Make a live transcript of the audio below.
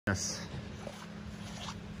Yes.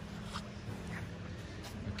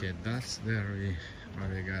 Okay, that's there we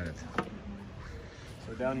already got it.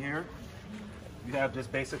 So down here, you have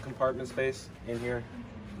just basic compartment space in here.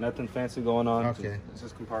 Nothing fancy going on. Okay. It's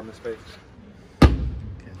just compartment space. Okay,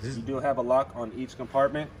 this You do have a lock on each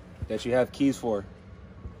compartment that you have keys for.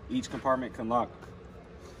 Each compartment can lock.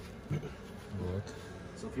 good.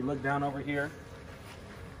 So if you look down over here,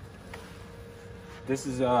 this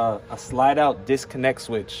is a slide out disconnect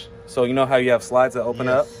switch. So you know how you have slides that open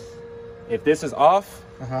up? If this is off,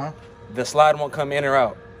 the slide won't come in or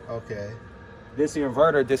out. Okay. This is your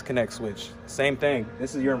inverter disconnect switch. Same thing.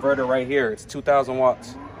 This is your inverter right here. It's 2,000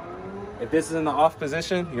 watts. If this is in the off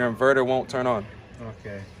position, your inverter won't turn on.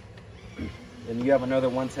 Okay. And you have another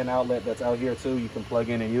 110 outlet that's out here too. You can plug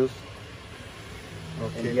in and use.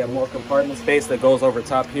 Okay. And you have more compartment space that goes over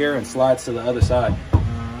top here and slides to the other side.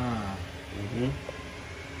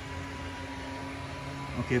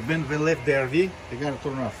 Okay, when we left the RV, they gotta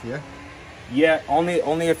turn off, yeah? Yeah,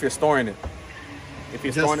 only if you're storing it. If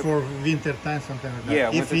you're Just storing for winter time, something like that. Yeah,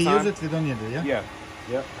 if we winter use it, we don't need it, yeah? Yeah,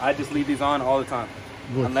 yeah. I just leave these on all the time,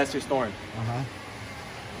 Good. unless you're storing.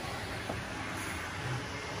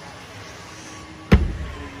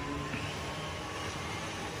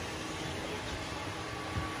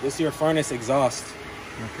 This is your furnace exhaust.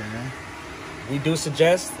 Okay. We do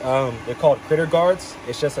suggest, they're called critter guards.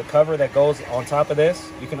 It's just a cover that goes on top of this.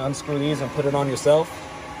 You can unscrew these and put it on yourself.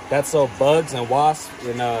 That's so bugs and wasps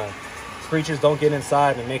and creatures don't get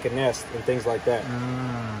inside and make a nest and things like that.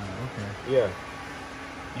 Okay. Yeah.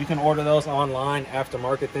 You can order those online,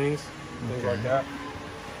 aftermarket things like that.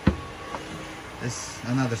 It's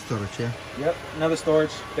another storage, yeah? Yep, another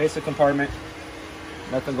storage, basic compartment.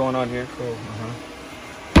 Nothing going on here. Cool.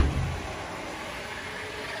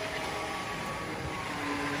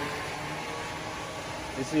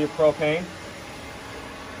 This is your propane.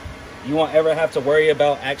 You won't ever have to worry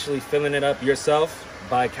about actually filling it up yourself.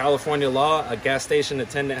 By California law, a gas station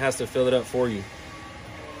attendant has to fill it up for you.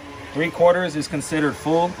 3/4 is considered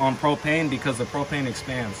full on propane because the propane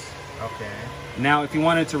expands. Okay. Now, if you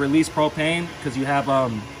wanted to release propane, because you have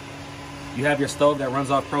your stove that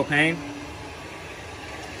runs off propane,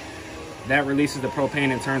 that releases the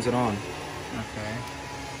propane and turns it on. Okay.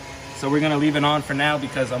 So we're gonna leave it on for now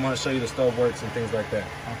because I'm gonna show you the stove works and things like that.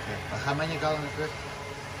 Okay. How many gallons is it?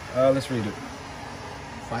 Let's read it.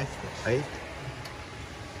 5, 8.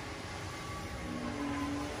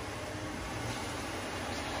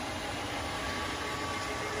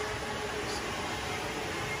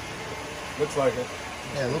 Looks like it.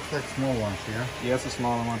 Yeah, it looks like small ones, yeah? Yeah, it's a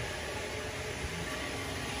smaller one.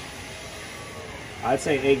 I'd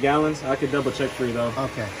say 8 gallons. I could double check for you though.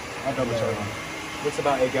 Okay. I'll double check. It's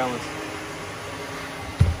about 8 gallons.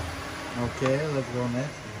 Okay, let's go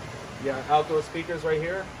next. Yeah, outdoor speakers right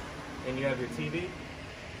here, and you have your TV.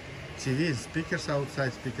 TV, speakers,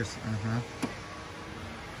 outside speakers.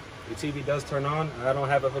 Your TV does turn on. I don't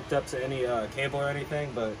have it hooked up to any cable or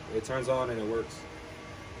anything, but it turns on and it works.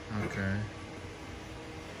 Okay.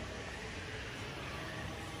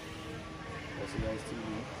 That's a nice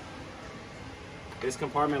TV. This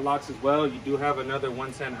compartment locks as well. You do have another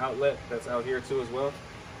 110 outlet that's out here too as well.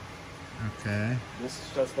 Okay. This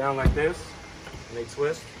shuts down like this, and they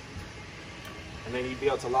twist. And then you'd be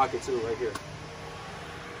able to lock it too right here.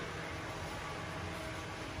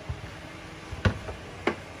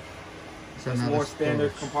 So It's more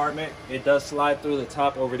standard storage. compartment. It does slide through the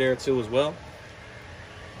top over there too as well.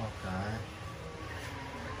 Okay.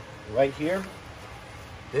 Right here,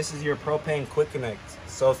 this is your propane quick connect.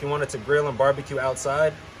 So if you wanted to grill and barbecue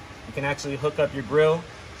outside, you can actually hook up your grill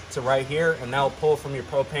to right here and that'll pull from your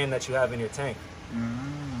propane that you have in your tank.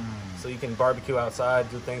 So you can barbecue outside,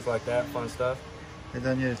 do things like that, fun stuff. You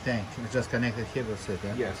don't need a tank, it's just connected here, that's it,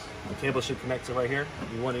 yeah? Yes, the cable should connect to right here.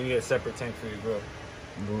 You want to need a separate tank for your grill.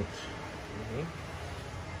 Good.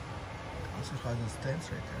 Also has the stands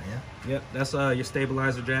right there, yeah? Yep, that's your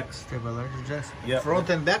stabilizer jacks. Stabilizer jacks? Yep. Front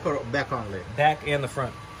and back or back only? Back and the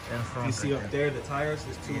front. And front. You see up there the tires,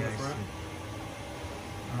 there's 2 in the front.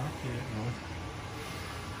 Okay.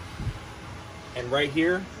 And right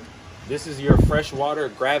here, this is your freshwater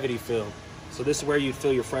gravity fill. So this is where you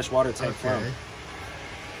fill your freshwater tank from.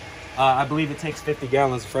 I believe it takes 50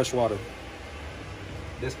 gallons of fresh water.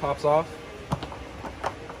 This pops off.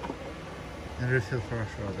 And refill fresh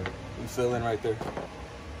water. You fill in right there.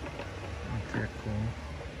 Okay,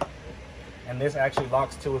 cool. And this actually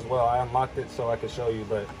locks too as well. I unlocked it so I could show you,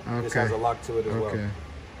 but this has a lock to it as well.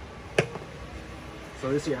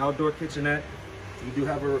 So this is your outdoor kitchenette. You do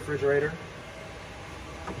have a refrigerator.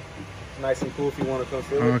 It's nice and cool if you want to come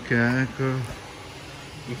through it. Okay, cool.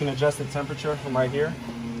 You can adjust the temperature from right here.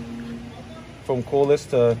 from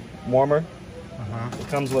coolest to warmer. It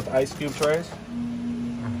comes with ice cube trays.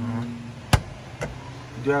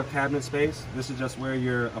 You do have cabinet space. This is just where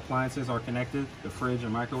your appliances are connected, the fridge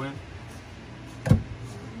and microwave.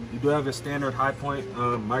 You do have a standard high point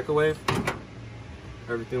microwave.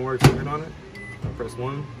 Everything works good on it. Press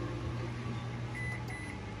 1.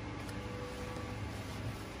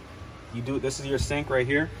 This is your sink right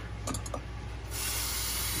here.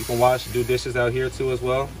 You can do dishes out here too as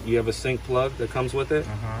well. You have a sink plug that comes with it.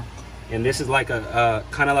 And this is like a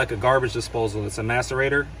kind of like a garbage disposal. It's a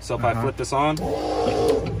macerator. So if I flip this on,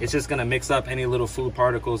 it's just gonna mix up any little food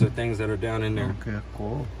particles or things that are down in there. Okay,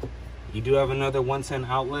 cool. You do have another 110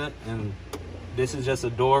 outlet, and this is just a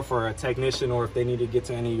door for a technician or if they need to get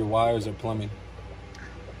to any of your wires or plumbing.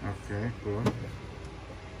 Okay, cool.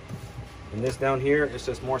 And this down here is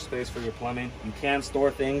just more space for your plumbing. You can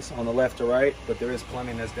store things on the left or right, but there is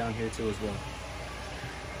plumbing that's down here too as well.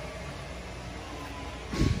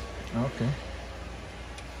 Okay.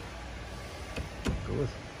 Good.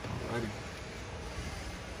 Alrighty.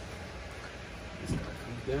 This guy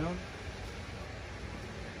comes down.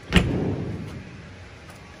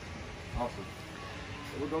 Awesome.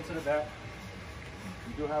 So we'll go to the back.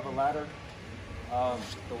 You do have a ladder.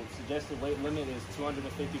 The suggested weight limit is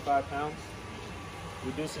 255 pounds.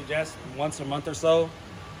 We do suggest once a month or so,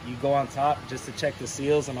 you go on top just to check the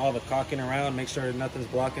seals and all the caulking around, make sure nothing's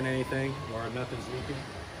blocking anything or nothing's leaking.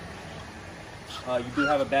 You do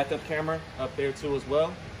have a backup camera up there too as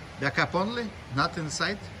well. Backup only? Not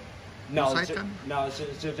inside? No, it's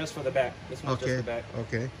just for the back. This one's just the back.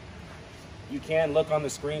 Okay. You can look on the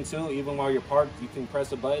screen too, even while you're parked. You can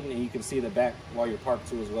press a button and you can see the back while you're parked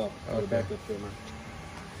too as well. The backup camera.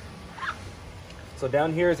 So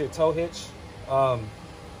down here is your tow hitch.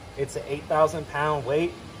 It's an 8,000 pound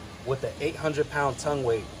weight with an 800 pound tongue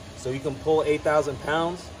weight. So you can pull 8,000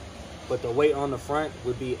 pounds, but the weight on the front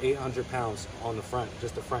would be 800 pounds on the front,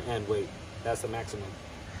 just the front end weight. That's the maximum.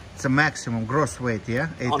 It's a maximum gross weight, yeah?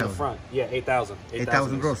 8,000. On the front, yeah, 8,000.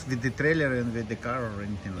 8,000 gross with the trailer and with the car or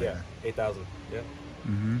anything like that? Yeah, 8,000, yeah.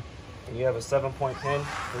 And you have a 7-point pin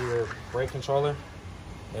for your brake controller.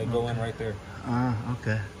 They go in right there.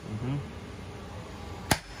 Okay.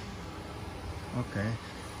 Okay.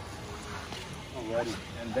 Alrighty,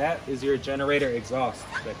 and that is your generator exhaust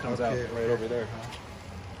that comes out right over there.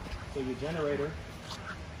 So your generator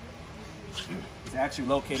is actually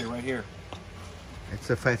located right here. It's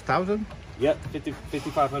a 5,000? Yep,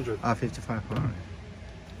 5,500. 5,500.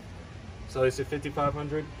 So it's a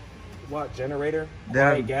 5,500 watt generator,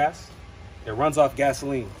 quiet gas. It runs off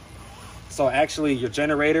gasoline. So actually your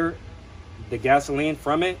generator, the gasoline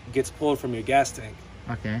from it gets pulled from your gas tank.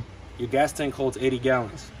 Okay. Your gas tank holds 80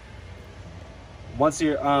 gallons. Once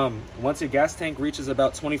your gas tank reaches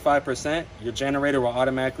about 25%, your generator will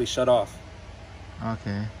automatically shut off.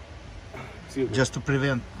 Okay. Excuse me. Just to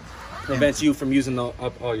prevents you from using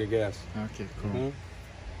up all your gas. Okay, cool.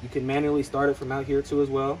 You can manually start it from out here too as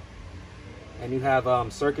well. And you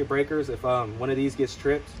have circuit breakers. If one of these gets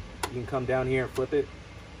tripped, you can come down here and flip it.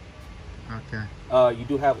 Okay. You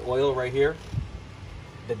do have oil right here.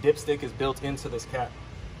 The dipstick is built into this cap.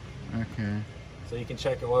 Okay. So you can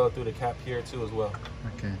check your oil through the cap here too as well.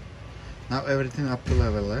 Okay. Now everything up to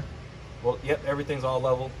level, eh? Well, yep, everything's all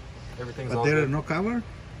level. Everything's all there good. is no cover?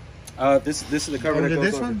 This is the cover that goes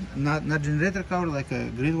this over. one? Not generator cover like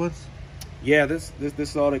green ones? Yeah, this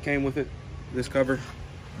is all that came with it. This cover.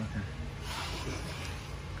 Okay.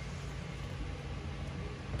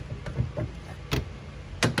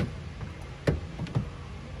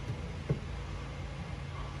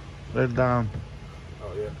 Right down.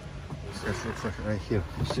 Oh yeah. This looks like right here.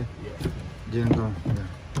 You see? Yeah. Didn't go. Yeah.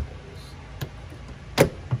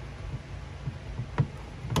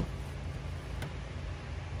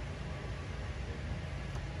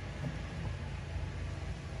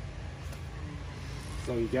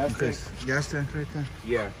 So your gas tank. Gas tank right there.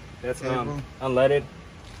 Yeah, that's unleaded.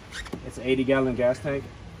 It's an 80-gallon gas tank.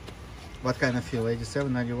 What kind of fuel?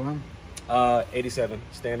 87, 91? 87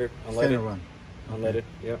 standard unleaded. Standard one. Unleaded.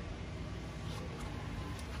 Yep.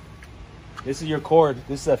 This is your cord.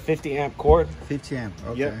 This is a 50 amp cord. 50 amp.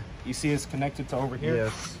 Okay. Yep. You see it's connected to over here.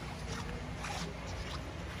 Yes.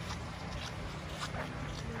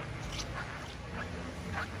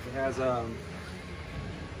 It has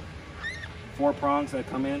 4 prongs that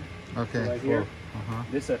come in. Okay. Right here.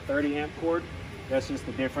 This is a 30 amp cord. That's just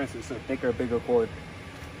the difference. It's a thicker, bigger cord.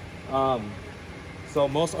 So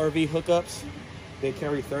most RV hookups, they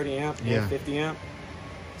carry 30 amp and 50 amp.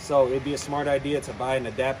 So it'd be a smart idea to buy an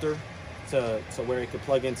adapter to where it could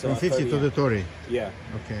plug into From 50 to the 30. Yeah.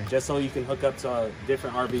 Okay. Just so you can hook up to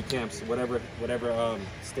different RV camps, whatever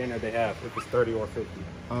standard they have, if it's 30 or 50.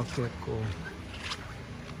 Okay, cool.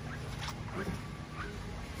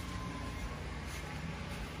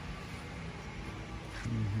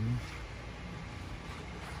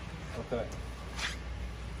 Okay.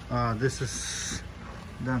 This is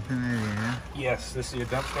dumping area, yeah? Yes, this is your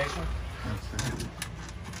dump station.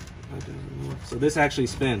 Okay. So this actually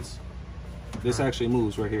spins. This actually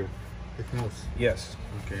moves right here. It moves. Yes.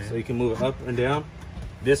 Okay. So you can move it up and down.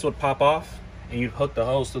 This would pop off, and you'd hook the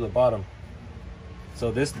hose to the bottom.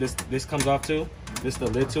 So this comes off too. This is the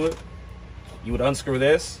lid to it. You would unscrew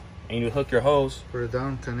this, and you would hook your hose. Put it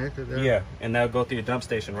down, connected there. Yeah, and that'll go through your dump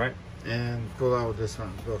station, right? And pull out this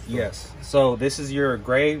one. Yes. So this is your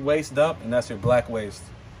gray waste dump, and that's your black waste.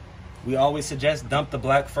 We always suggest dump the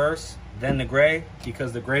black first, then the gray,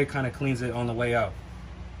 because the gray kind of cleans it on the way out.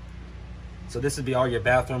 So this would be all your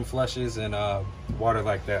bathroom flushes and water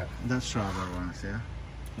like that. That's shower ones, yeah?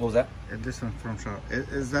 What was that? This one from shower.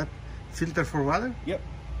 Is that filter for water? Yep.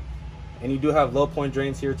 And you do have low point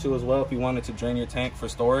drains here too as well. If you wanted to drain your tank for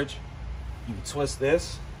storage, you can twist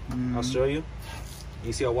this. I'll show you.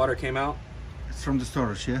 You see how water came out? It's from the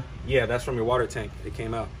storage, yeah? Yeah, that's from your water tank. It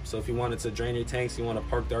came out. So if you wanted to drain your tanks, you want to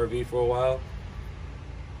park the RV for a while,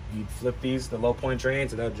 you'd flip these, the low point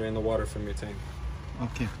drains, and that'll drain the water from your tank.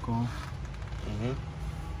 Okay, cool.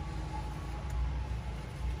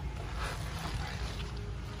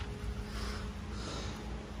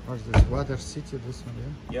 What's this? Water City, this one,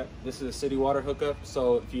 yeah? Yep, this is a city water hookup.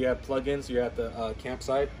 So if you have plugins, you're at the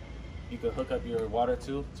campsite, you could hook up your water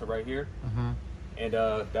to right here. And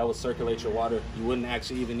that will circulate your water. You wouldn't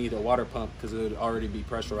actually even need a water pump because it would already be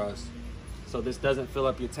pressurized. So this doesn't fill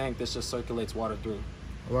up your tank, this just circulates water through.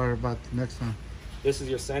 What about the next one? This is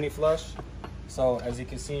your Sani flush. So as you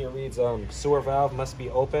can see, it reads sewer valve must be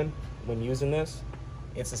open when using this.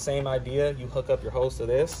 It's the same idea. You hook up your hose to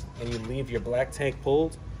this and you leave your black tank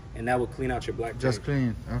pulled, and that will clean out your black tank. Just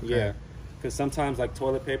clean, okay. Yeah, because sometimes like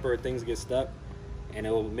toilet paper or things get stuck and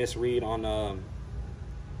it will misread on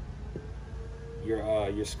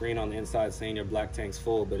your screen on the inside saying your black tank's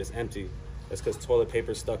full, but it's empty. That's because toilet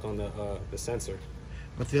paper is stuck on the sensor.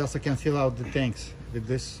 But we also can fill out the tanks with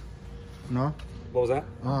this, no? What was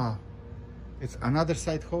that? It's another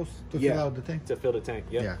side hose to fill out the tank? To fill the tank,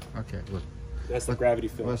 yeah. Yeah, okay, good. That's the gravity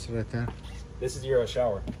fill. What's right there? This is your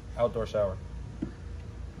shower, outdoor shower.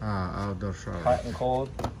 Outdoor shower. Hot and cold.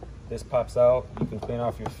 This pops out. You can clean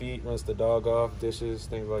off your feet, rinse the dog off, dishes,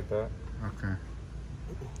 things like that. Okay.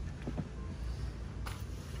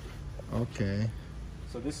 Okay.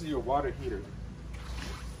 So this is your water heater.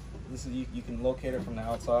 This is you can locate it from the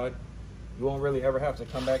outside. You won't really ever have to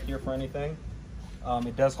come back here for anything.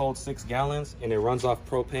 It does hold 6 gallons and it runs off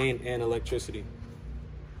propane and electricity.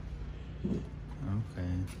 Okay.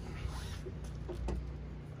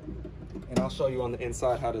 And I'll show you on the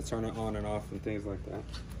inside how to turn it on and off and things like that.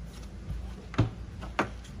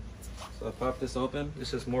 So I pop this open.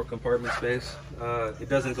 It's just more compartment space. It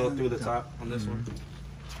doesn't go through the top on this one.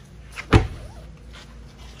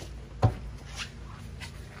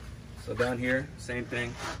 So down here, same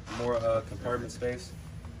thing, more compartment space.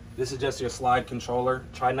 This is just your slide controller.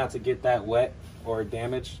 Try not to get that wet or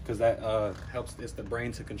damaged because that helps. It's the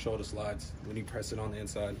brain to control the slides when you press it on the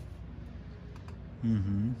inside.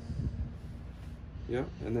 Yeah,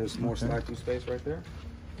 and there's more slide through space right there.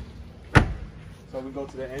 So we go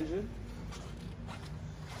to the engine.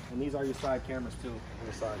 And these are your side cameras too, on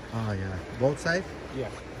the side. Oh yeah, both sides? Yeah,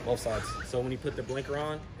 both sides. So when you put the blinker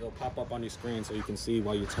on, it'll pop up on your screen so you can see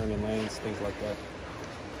while you're turning lanes, things like that.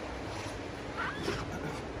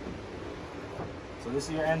 So this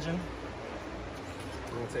is your engine.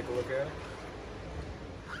 We're gonna take a look at it.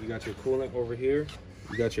 You got your coolant over here.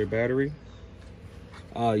 You got your battery.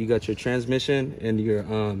 You got your transmission and your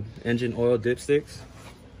engine oil dipsticks.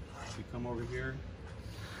 You come over here.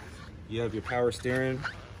 You have your power steering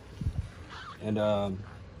and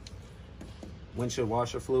windshield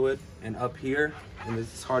washer fluid. And up here, and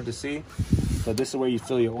it's hard to see, but this is where you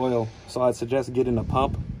fill your oil. So I'd suggest getting a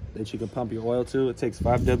pump that you can pump your oil to. It takes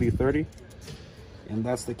 5W30, and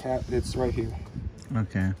that's the cap. It's right here.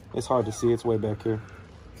 Okay. It's hard to see. It's way back here.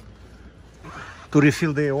 To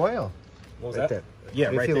refill the oil? What was right that? There. Yeah,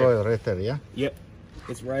 refill right there. Oil right there, yeah? Yep.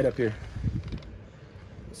 It's right up here.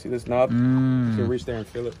 See this knob? You can reach there and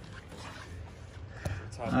feel it.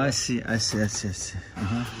 I see.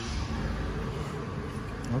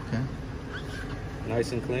 Okay.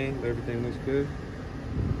 Nice and clean. Everything looks good.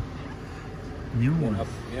 New And one. up,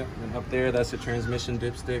 yeah, and up there, that's a transmission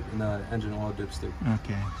dipstick and the engine oil dipstick.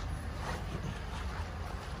 Okay.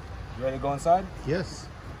 You ready to go inside? Yes.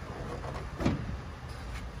 All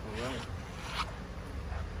right.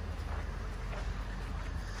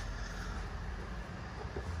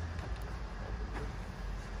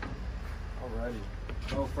 Alrighty.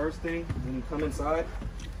 So first thing, when you come inside,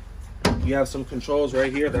 you have some controls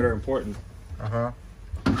right here that are important.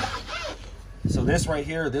 So this right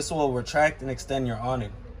here, this will retract and extend your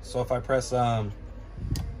awning. So if I press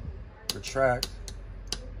retract,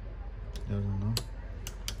 Doesn't know.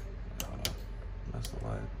 that's the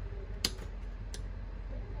light.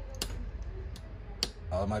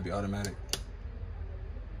 Oh, it might be automatic.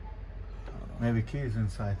 Maybe keys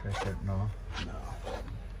inside. I said no. No.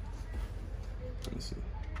 Let me see.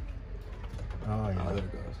 Oh yeah. Oh, there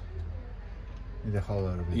it goes. Need to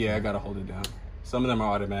hold it a bit. Yeah, I gotta hold it down. Some of them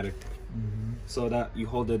are automatic. So that you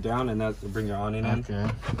hold it down and that will bring your awning in. Okay.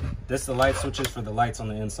 This the light switches for the lights on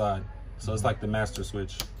the inside. So it's like the master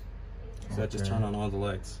switch. So that just turn on all the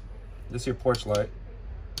lights. This is your porch light,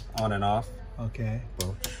 on and off. Okay.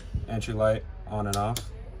 Porch. Entry light, on and off.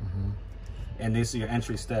 And this is your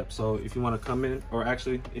entry step. So if you want to come in, or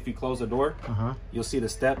actually if you close the door, you'll see the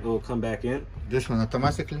step, it will come back in. This one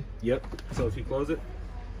automatically? Yep. So if you close it,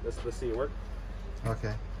 let's see it work.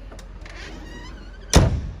 Okay.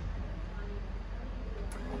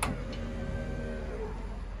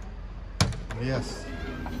 Yes.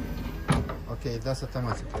 Okay, that's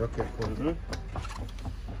automatic. Okay, cool.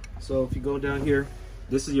 So if you go down here,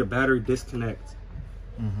 this is your battery disconnect.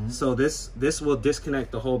 So this will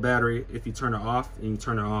disconnect the whole battery if you turn it off and you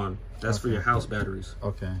turn it on. That's for your house batteries.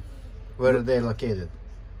 Okay. Where are they located?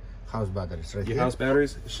 House batteries, right Your here? house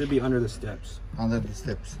batteries should be under the steps. Under the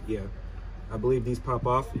steps. Yeah. I believe these pop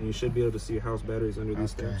off and you should be able to see your house batteries under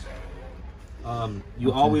these steps.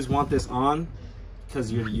 You always want this on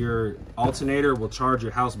because your alternator will charge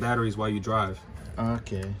your house batteries while you drive.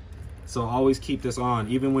 Okay. So always keep this on.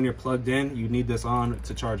 Even when you're plugged in, you need this on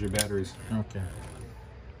to charge your batteries. Okay.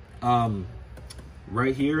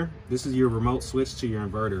 Right here, this is your remote switch to your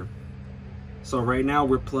inverter. So right now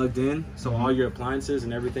we're plugged in, so all your appliances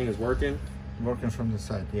and everything is working. Working from the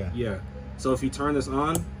side, yeah. Yeah. So if you turn this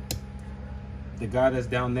on, the guy that's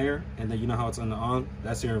down there, and then you know how it's on the on,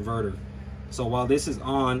 that's your inverter. So while this is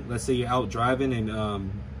on, let's say you're out driving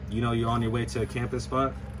and you know you're on your way to a camping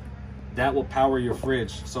spot, that will power your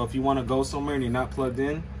fridge. So if you want to go somewhere and you're not plugged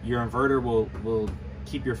in, your inverter will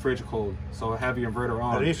keep your fridge cold. So have your inverter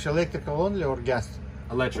on. Is electrical only or gas?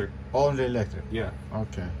 Electric. Only electric. Yeah.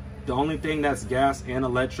 Okay. The only thing that's gas and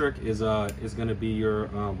electric is gonna be your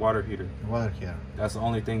water heater. Water heater. That's the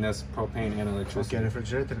only thing that's propane and electricity. Okay,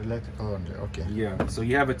 refrigerator, electrical only. Okay. Yeah. So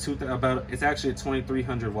you have it's actually a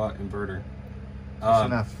 2300 watt inverter. That's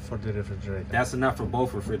enough for the refrigerator. That's enough for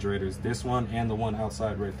both refrigerators. This one and the one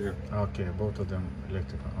outside right there. Okay, both of them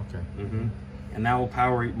electrical. Okay. And that will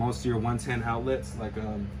power most of your 110 outlets, like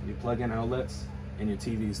your plug-in outlets and your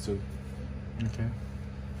TVs too. Okay.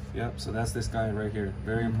 Yep, so that's this guy right here.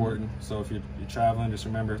 Very important. So if you're traveling, just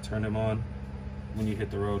remember, turn them on when you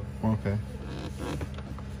hit the road. Okay.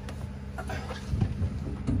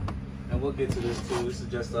 And we'll get to this too. This is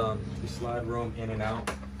just your slide room in and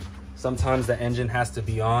out. Sometimes the engine has to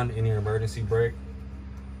be on in your emergency brake.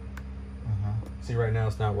 See, right now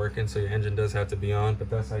it's not working, so your engine does have to be on, but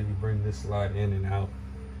that's how you bring this slide in and out.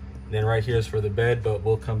 And then right here is for the bed, but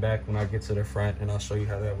we'll come back when I get to the front and I'll show you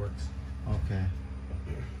how that works. Okay.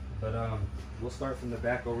 But we'll start from the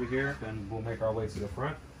back over here, and we'll make our way to the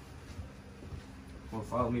front. Well,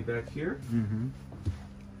 follow me back here.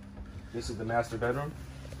 This is the master bedroom.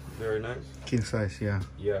 Very nice. King size, yeah.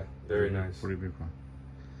 Yeah, very nice. Pretty big one.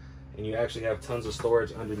 And you actually have tons of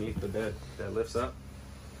storage underneath the bed that lifts up.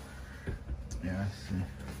 Yeah, I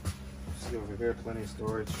see. See over here, plenty of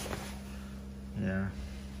storage. Yeah.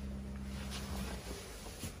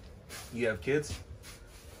 You have kids?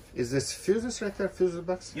 Is this fuses right there? Fuse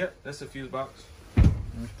box? Yep, that's a fuse box.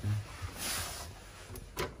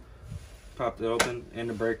 Popped it open, and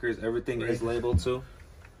the breakers, everything is labeled too.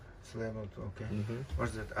 It's labeled, okay.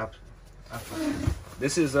 What's that up?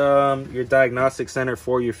 This is your diagnostic center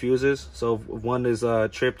for your fuses. So if one is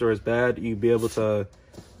tripped or is bad, you'd be able to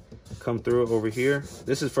come through over here.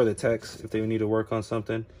 This is for the techs if they need to work on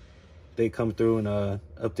something. They come through and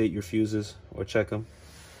update your fuses or check them.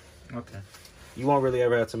 Okay. You won't really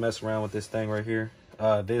ever have to mess around with this thing right here.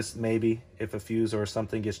 This maybe if a fuse or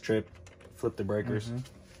something gets tripped, flip the breakers.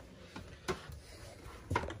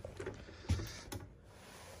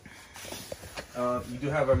 You do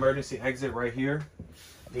have an emergency exit right here.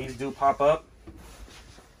 These do pop up,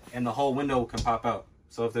 and the whole window can pop out.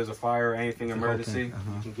 So if there's a fire or anything emergency,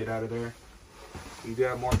 you can get out of there. You do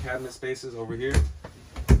have more cabinet spaces over here.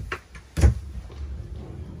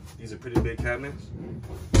 These These are pretty big cabinets.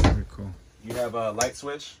 Very cool. You have a light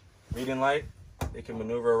switch, reading light. They can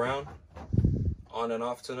maneuver around, on and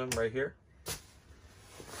off to them right here.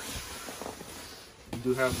 You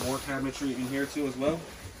do have more cabinetry in here too as well.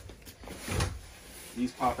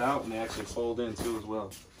 These pop out and they actually fold in too as well.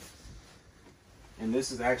 And this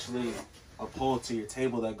is actually a pole to your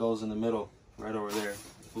table that goes in the middle, right over there.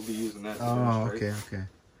 We'll be using that. Oh, okay, okay.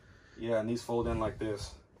 Yeah, and these fold in like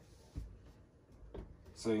this.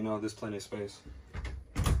 So you know there's plenty of space.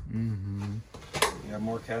 Mm-hmm. You have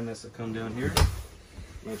more cabinets that come down here.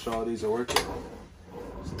 Make sure all these are working.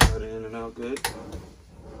 Slide it in and out good.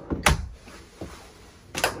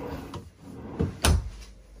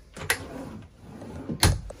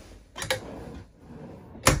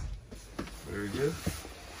 Very good.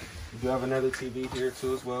 You do have another TV here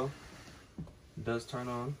too as well. It does turn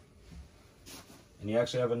on. And you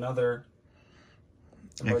actually have another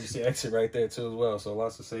emergency exit right there too as well. So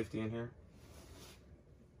lots of safety in here.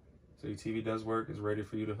 So your TV does work. It's ready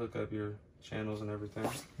for you to hook up your channels and everything.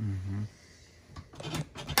 Mm-hmm.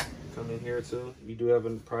 Come in here too. You do have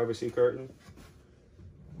a privacy curtain.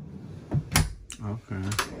 Okay.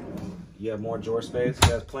 You have more drawer space. It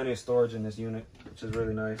has plenty of storage in this unit, which is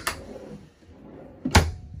really nice.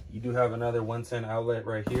 You do have another 110 outlet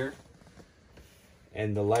right here.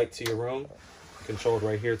 And the light to your room, controlled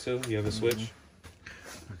right here too. You have a switch.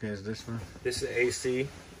 Okay, is this one? This is AC.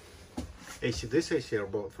 AC, this AC or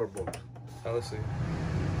both, for both? Oh, let's see.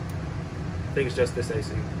 I think it's just this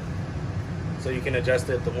AC. So you can adjust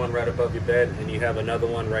it, the one right above your bed, and you have another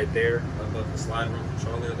one right there above the slide room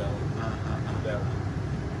controller. That one. That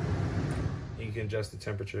one. You can adjust the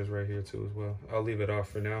temperatures right here too as well. I'll leave it off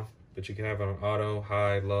for now, but you can have it on auto,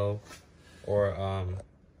 high, low, or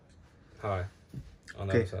high on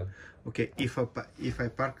the other side. Okay, if I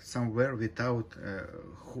park somewhere without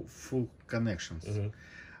full connections,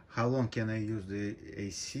 how long can I use the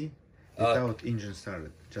AC without engine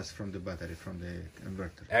started, just from the battery, from the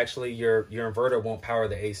inverter? Actually, your inverter won't power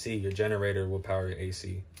the AC. Your generator will power your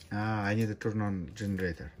AC. Ah, I need to turn on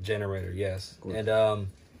generator. Generator, yes. Good. And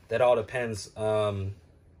that all depends.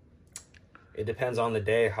 It depends on the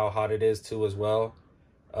day, how hot it is too as well.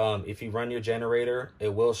 If you run your generator,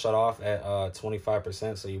 it will shut off at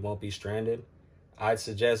 25%, so you won't be stranded. I'd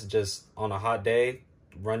suggest just on a hot day,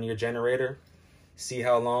 run your generator, see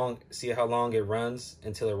how long it runs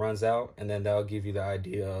until it runs out, and then that'll give you the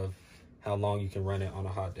idea of how long you can run it on a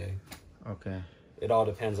hot day. Okay. It all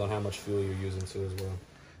depends on how much fuel you're using too as well.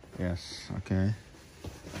 Yes. Okay.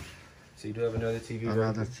 So you do have another TV.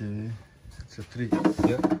 Another TV. It's a 3.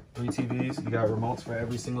 Yep. 3 TVs. You got remotes for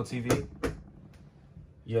every single TV.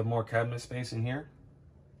 You have more cabinet space in here.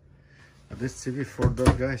 This TV for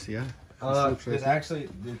those guys, yeah? There's actually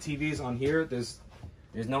the TVs on here. There's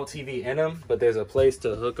no TV in them, but there's a place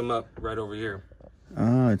to hook them up right over here.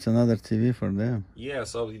 Oh, it's another TV for them. Yeah,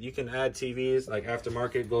 so you can add TVs like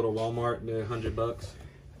aftermarket. Go to Walmart, they're $100.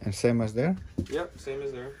 And same as there? Yep, same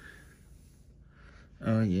as there.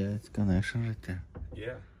 Oh yeah, it's connection right there.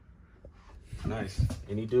 Yeah. Nice.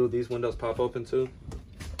 And these windows pop open too.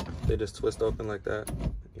 They just twist open like that.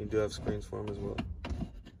 You do have screens for them as well.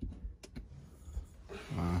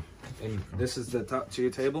 And this is the top to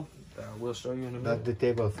your table. We'll show you in a minute. That's the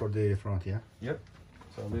table for the front, yeah? Yep.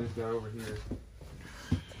 So this guy over here.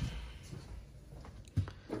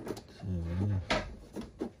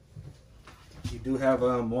 You do have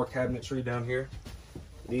more cabinetry down here.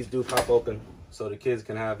 These do pop open, so the kids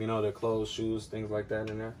can have, their clothes, shoes, things like that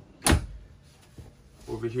in there.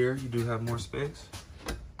 Over here, you do have more space.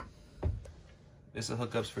 It's the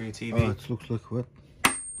hookups for your TV. Oh, it looks like what?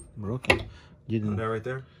 Broken. Didn't. That right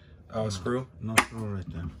there? Oh, a screw? No screw right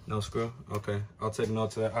there. No screw? Okay. I'll take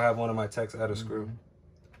note of that. I have one of my techs add a screw.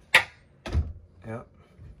 Yep.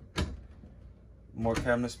 More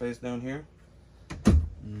cabinet space down here.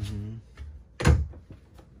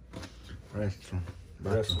 Restroom.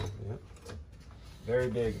 Restroom, yep. Very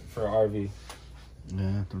big for an RV.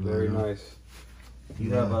 Yeah, very nice.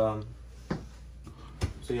 You have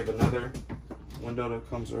so you have another window that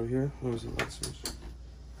comes over here. Where is the light switch?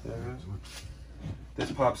 There it is.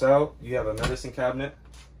 This pops out. You have a medicine cabinet.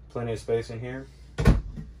 Plenty of space in here.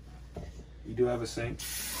 You do have a sink.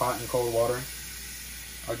 Hot and cold water.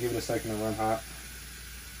 I'll give it a second to run hot.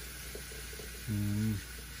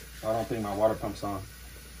 I don't think my water pump's on.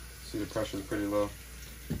 See, the pressure is pretty low.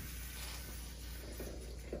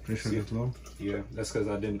 Pressure is low? Yeah, that's because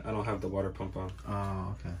I don't have the water pump on.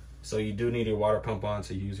 Oh, okay. So you do need your water pump on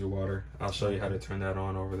to use your water. I'll show you how to turn that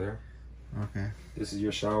on over there. Okay. This is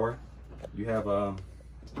your shower. You have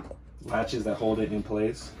latches that hold it in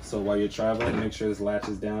place. So while you're traveling, make sure this latch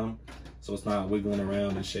is down so it's not wiggling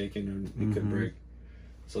around and shaking or it could break.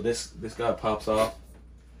 So this guy pops off.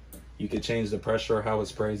 You can change the pressure or how it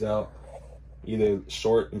sprays out, either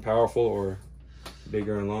short and powerful or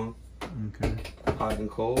bigger and long. Okay. Hot and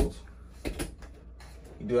cold.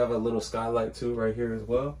 You do have a little skylight too right here as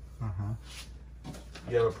well.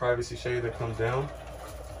 You have a privacy shade that comes down.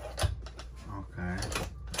 Okay.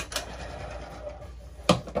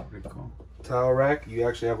 Pretty cool. Towel rack. You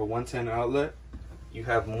actually have a 110 outlet. You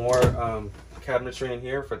have more cabinetry in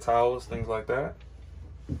here for towels, things like that.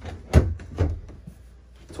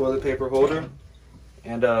 Toilet paper holder.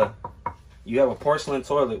 And you have a porcelain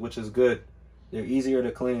toilet, which is good. They're easier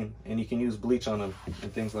to clean, and you can use bleach on them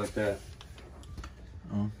and things like that.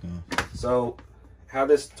 Okay. So, how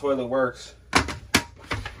this toilet works?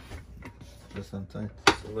 Just untight.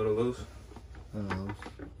 It's a little loose.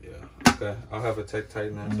 Yeah. Okay. I'll have a tech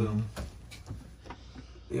tighten that too.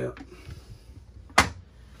 Yeah.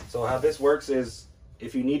 So how this works is,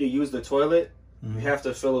 if you need to use the toilet, you have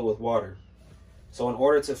to fill it with water. So in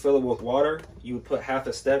order to fill it with water, you would put half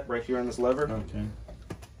a step right here on this lever. Okay.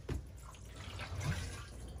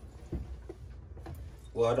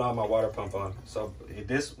 Well, I don't have my water pump on. So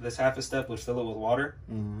this half a step would fill it with water,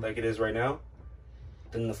 like it is right now.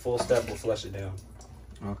 Then the full step will flush it down.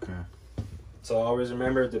 Okay. So always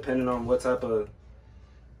remember, depending on what type of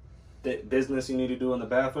business you need to do in the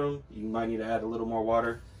bathroom, you might need to add a little more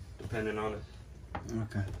water, depending on it.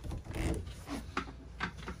 Okay.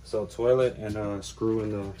 So toilet and screw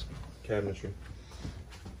in the cabinetry.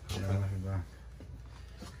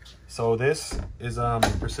 So this is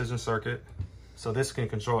precision circuit. So this can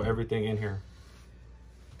control everything in here.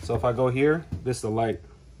 So if I go here, this is the light.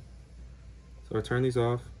 So I turn these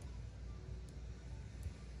off.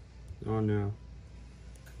 On now.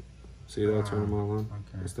 See, that'll turn them all on.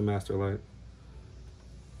 Okay. It's the master light.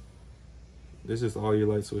 This is all your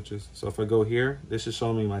light switches. So if I go here, this is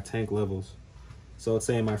showing me my tank levels. So it's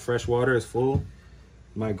saying my fresh water is full,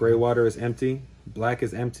 my gray water is empty, black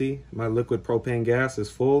is empty, my liquid propane gas is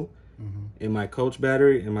full, and my coach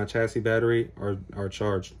battery and my chassis battery are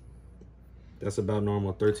charged. That's about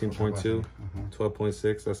normal. 13.2,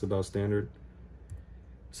 12.6, that's about standard.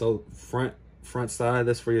 So front side,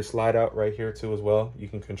 that's for your slide out right here too as well. You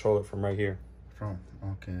can control it from right here.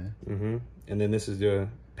 Okay. And then this is your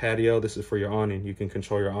patio. This is for your awning. You can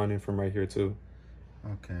control your awning from right here too.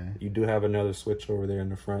 Okay. You do have another switch over there in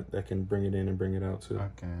the front that can bring it in and bring it out too.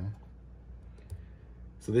 Okay.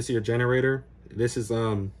 So this is your generator. This is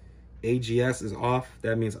AGS is off.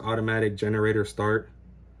 That means automatic generator start.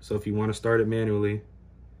 So if you want to start it manually,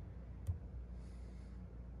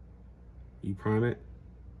 you prime it.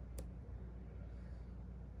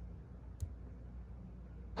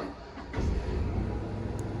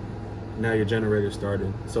 Now your generator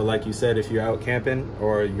started. So like you said, if you're out camping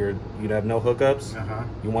or you'd have no hookups,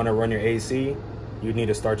 you want to run your AC, you need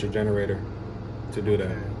to start your generator to do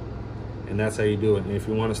that. Okay. And that's how you do it. And if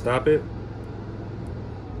you want to stop it,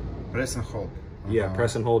 press and hold. Yeah,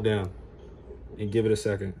 press and hold down and give it a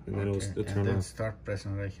second, and then it'll turn and then on. Start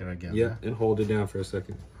pressing right here again. Yeah, and hold it down for a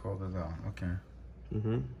second. Hold it down.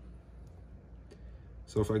 Okay.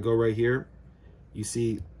 So if I go right here, you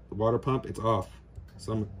see the water pump, it's off.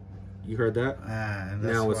 So you heard that? And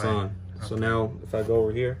that's now it's on. Okay. So now if I go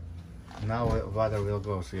over here, now water will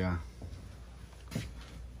go. So yeah.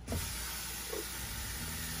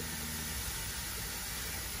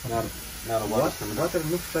 now the water's coming out. Water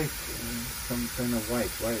looks like some kind of white.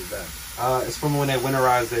 Why is that? It's from when they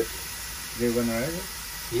winterized it. They winterize it?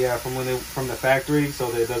 Yeah, from the factory, so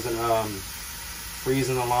that it doesn't freeze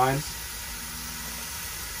in the lines.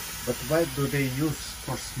 But why do they use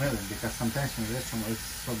for smelling? Because sometimes in the restaurant it's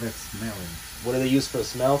so bad smelling. What do they use for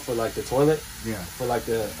smell? For like the toilet? Yeah. For like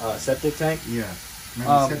the septic tank? Yeah.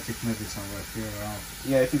 Maybe septic, maybe somewhere here around.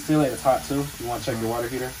 Yeah, if you feel it, it's hot too. You want to check your water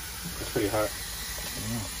heater? It's pretty hot.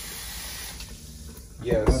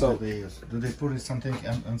 Yeah, what so do they use? Do they put something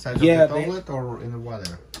inside of the toilet or in the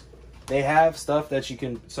water? They have stuff that you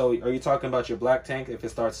can. So, are you talking about your black tank? If it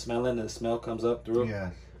starts smelling, the smell comes up through.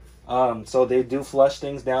 Yeah. So they do flush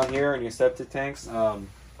things down here in your septic tanks.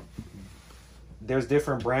 There's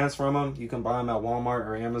different brands from them. You can buy them at Walmart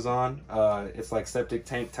or Amazon. It's like septic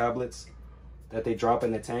tank tablets that they drop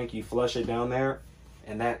in the tank. You flush it down there,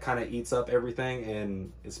 and that kind of eats up everything,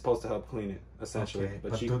 and it's supposed to help clean it essentially. Okay.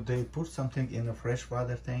 But do they put something in a fresh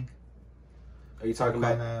water tank? Are you talking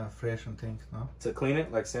about kind of fresh and things? No. To clean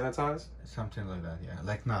it, like sanitize? Something like that, yeah.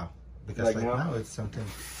 Like now, because Like like now? now it's something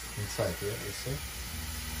inside. Yeah, you see.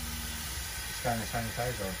 It's kind of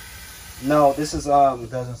sanitizer. No, this is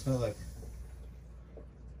It doesn't smell like.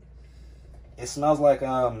 It smells like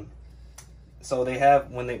so they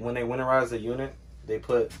have when they winterize the unit, they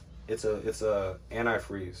put it's a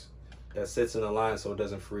antifreeze that sits in the line so it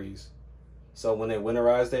doesn't freeze. So when they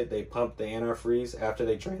winterized it, they pumped the antifreeze after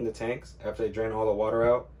they drain the tanks, after they drain all the water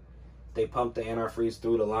out. They pumped the antifreeze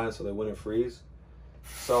through the line so they wouldn't freeze.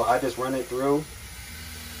 So I just run it through.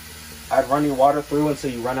 I'd run your water through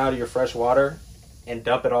until you run out of your fresh water and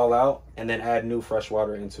dump it all out and then add new fresh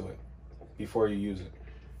water into it before you use it.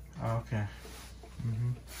 Okay.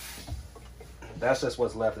 Mm-hmm. That's just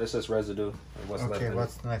what's left. It's just residue of what's left. Okay,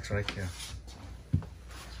 what's next right here?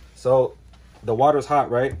 So the water's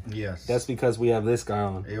hot, right? Yes. That's because we have this guy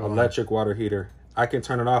on, electric water heater. I can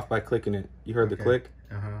turn it off by clicking it. You heard the click?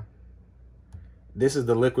 Uh-huh. This is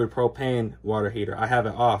the liquid propane water heater. I have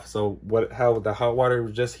it off. So how the hot water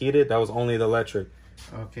was just heated, that was only the electric.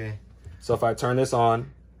 Okay. So if I turn this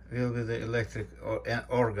on, will be the electric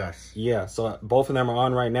or gas. Yeah, so both of them are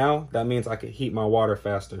on right now. That means I can heat my water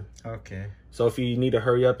faster. Okay. So if you need to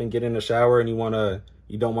hurry up and get in the shower and you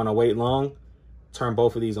don't want to wait long, turn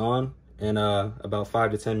both of these on, and about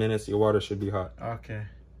 5 to 10 minutes your water should be hot. Okay.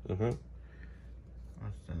 Mm-hmm.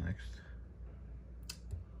 What's the next?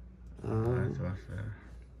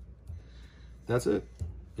 That's it.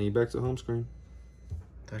 And you back to home screen.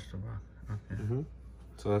 Touch the box. Okay. Mm-hmm.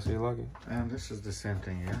 So that's how you lock it. And this is the same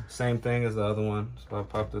thing, yeah? Same thing as the other one. So I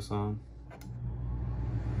pop this on.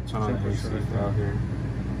 Turn on the AC out here.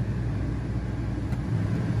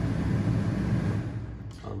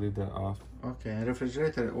 I'll leave that off. Okay, and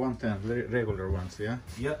refrigerator 110, regular ones, yeah?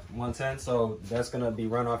 Yep, 110. So that's gonna be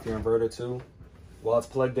run off your inverter too. While it's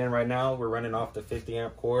plugged in right now, we're running off the 50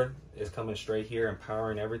 amp cord. It's coming straight here and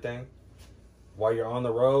powering everything. While you're on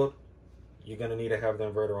the road, you're gonna need to have the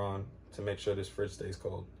inverter on to make sure this fridge stays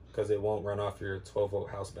cold, because it won't run off your 12-volt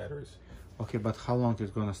house batteries. Okay, but how long is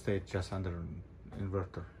gonna stay just under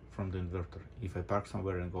inverter, from the inverter? If I park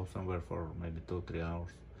somewhere and go somewhere for maybe 2-3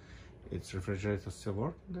 hours, its refrigerator still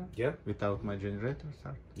work then? Yeah. Without my generator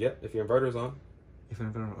start? Yep, if your inverter's on. If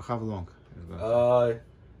inverter, how long is gonna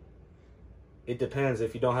it depends.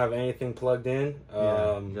 If you don't have anything plugged in,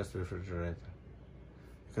 just refrigerator.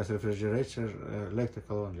 Because refrigerator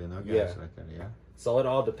electrical only, no gas right there, yeah? So it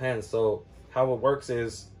all depends. So how it works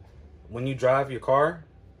is when you drive your car,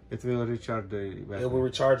 it will recharge the battery. It will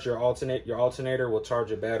recharge your alternator will charge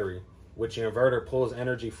your battery, which your inverter pulls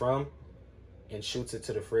energy from and shoots it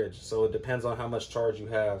to the fridge. So it depends on how much charge you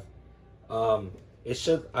have. It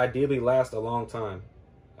should ideally last a long time.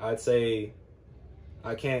 I'd say,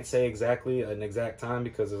 I can't say exactly an exact time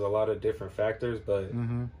because there's a lot of different factors, but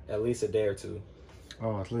at least a day or two.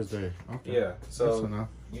 Oh, at least a day. Okay. Yeah. So that's enough.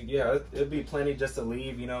 Yeah, it'd be plenty just to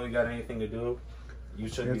leave. You know, you got anything to do, you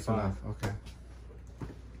should be fine. Enough. Okay.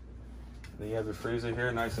 Then you have the freezer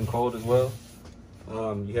here, nice and cold as well.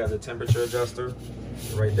 You have the temperature adjuster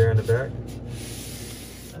right there in the back.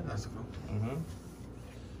 That's cool.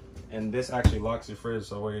 And this actually locks your fridge,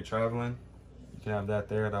 so while you're traveling, you can have that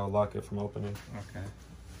there. That will lock it from opening. Okay.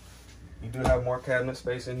 You do have more cabinet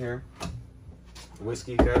space in here.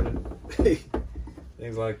 Whiskey cabinet.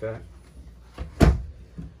 Things like that.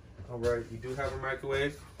 All right, you do have a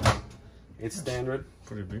microwave. It's standard.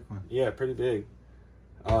 Pretty big one. Yeah, pretty big.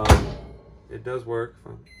 It does work.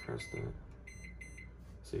 If I press that.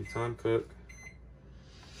 See, time cook.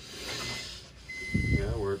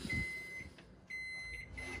 Yeah, it works.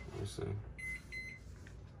 Let's see.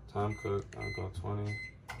 Time cook. I'll go 20.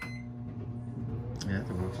 Yeah, it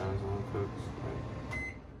works. Times on cooks.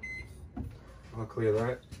 I'll clear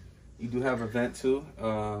that. You do have a vent too.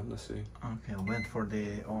 Let's see. Okay, vent for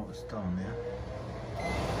the stone,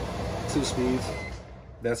 yeah? 2 speeds.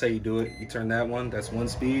 That's how you do it. You turn that one. That's 1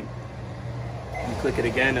 speed. You click it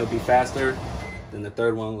again, it'll be faster. Then the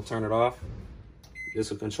third one will turn it off. This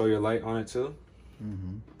will control your light on it too.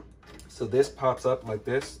 So this pops up like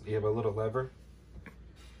this. You have a little lever.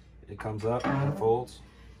 It comes up and folds.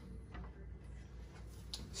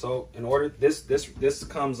 So in order, this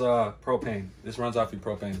comes propane. This runs off your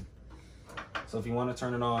propane. So if you want to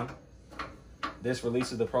turn it on, this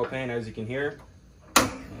releases the propane, as you can hear,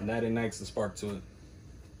 and that ignites the spark to it.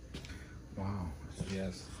 Wow.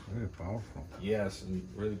 Yes. Very powerful. Yes, and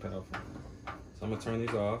really powerful. So I'm gonna turn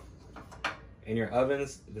these off. In your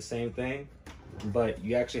ovens, the same thing, but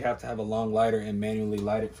you actually have to have a long lighter and manually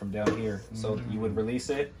light it from down here. So you would release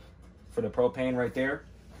it for the propane right there.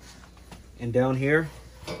 And down here,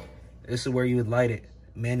 this is where you would light it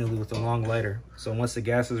manually with a long lighter. So once the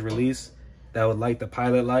gas is released, that would light the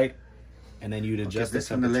pilot light, and then you'd adjust this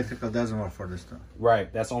one electrical doesn't work for this stuff.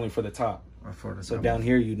 Right, that's only for the top. Or for the so top. Down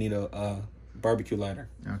here, you need a barbecue lighter.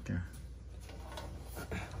 Okay.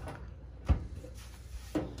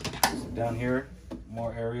 Down here,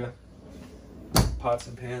 more area, pots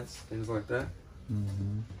and pans, things like that.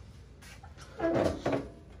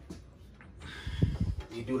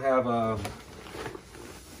 You do have a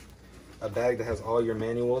bag that has all your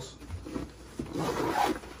manuals.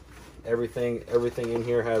 Everything in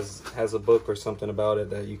here has a book or something about it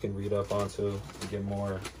that you can read up onto to get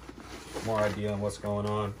more idea on what's going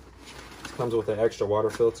on. It comes with an extra water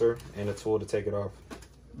filter and a tool to take it off.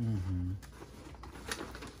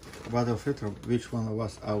 Water filter, which one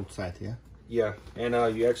was outside, yeah? Yeah, and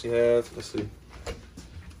you actually have, let's see.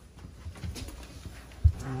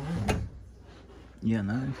 Yeah,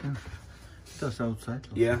 no, that's outside.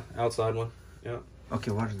 Yeah, outside one. Yeah.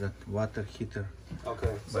 Okay, what is that? Water heater.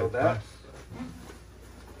 Okay, so that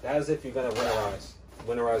is if you're gonna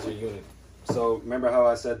winterize your unit. So remember how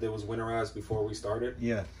I said there was winterized before we started?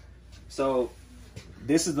 Yeah. So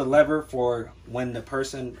this is the lever for when the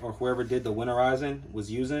person or whoever did the winterizing was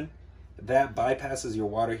using. That bypasses your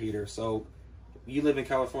water heater. So you live in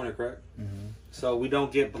California, correct? So we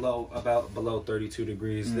don't get below 32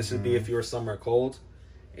 degrees. This would be if you were somewhere cold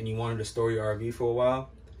and you wanted to store your RV for a while.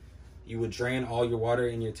 You would drain all your water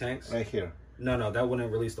in your tanks. Right here. No, that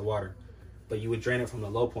wouldn't release the water. But you would drain it from the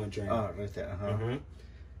low point drain. Oh, right there.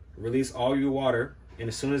 Release all your water, and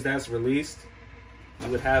as soon as that's released, you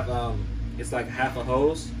would have it's like half a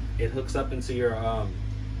hose. It hooks up into your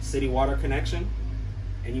city water connection,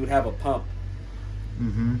 and you would have a pump.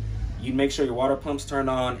 You'd make sure your water pump's turned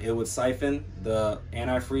on. It would siphon the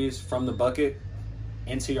antifreeze from the bucket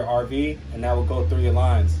into your RV, and that would go through your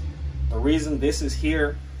lines. The reason this is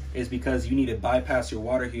here is because you need to bypass your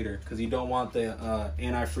water heater, because you don't want the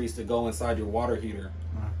antifreeze to go inside your water heater.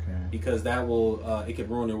 Okay. Because that will it could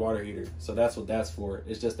ruin your water heater. So that's what that's for.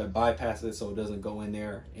 It's just to bypass it so it doesn't go in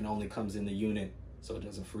there and only comes in the unit so it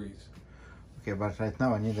doesn't freeze. Okay, but right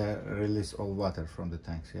now I need to release all water from the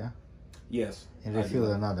tanks, yeah? Yes. And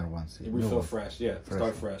refill another one. So refill fresh, yeah.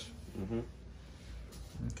 Start fresh.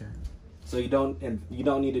 Okay. So you don't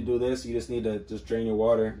need to do this. You just need to drain your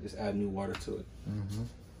water. Just add new water to it.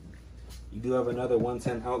 You do have another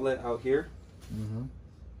 110 outlet out here.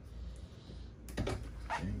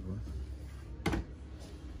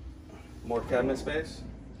 More cabinet space.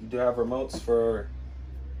 You do have remotes for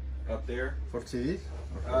up there. For TV?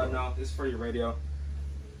 No, this is for your radio.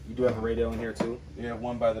 You do have a radio in here too. You have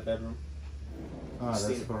one by the bedroom. Ah,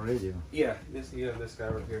 that's for radio. Yeah, you have this guy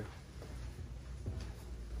right here.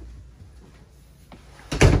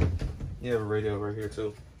 You have a radio right here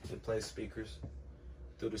too. It plays speakers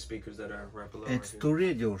through the speakers that are right below. It's right two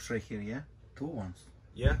radios right here, yeah? Two ones.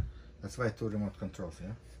 Yeah. That's why two remote controls,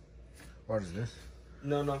 yeah? What is this?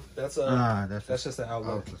 No, that's that's just an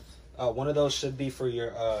outlet. One of those should be for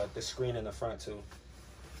your the screen in the front too.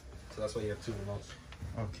 So that's why you have two remotes.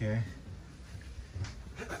 Okay.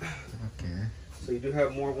 Okay. So you do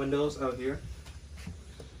have more windows out here.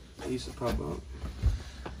 These should pop out.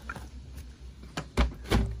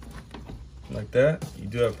 Like that. You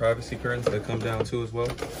do have privacy curtains that come down too as well.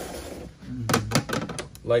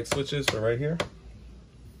 Light switches for right here.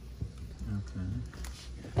 Okay.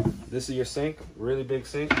 This is your sink, really big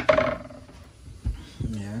sink.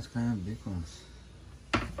 Yeah, it's kind of big ones.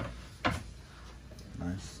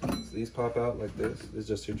 Nice. So these pop out like this. This is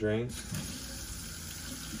just your drain.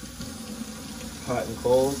 Hot and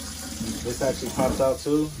cold. This actually pops out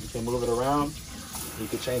too. You can move it around. You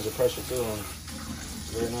can change the pressure too.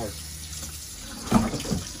 Very nice.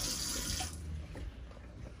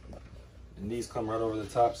 And these come right over the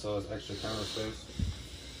top, so it's extra counter space.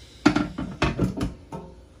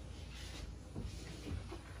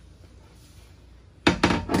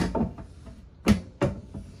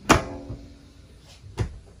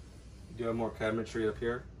 You do have more cabinetry up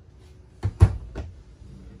here.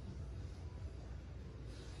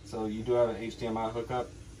 So you do have an HDMI hookup.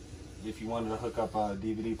 If you wanted to hook up a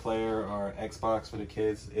DVD player or Xbox for the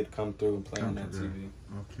kids, it'd come through and play on that TV.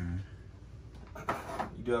 Okay.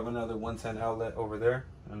 You do have another 110 outlet over there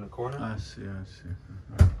in the corner. I see, I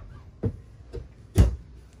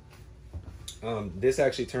see. This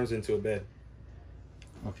actually turns into a bed.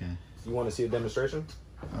 Okay. You want to see a demonstration?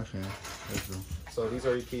 Okay, let's go. So these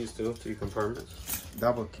are your keys too, to your compartments.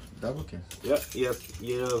 Double key. Yep, you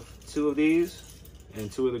have two of these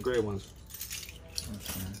and two of the gray ones.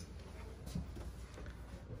 Okay.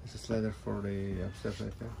 It's a slider for the upstairs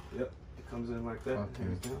right there. Yep, it comes in like that.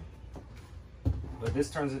 Okay. But this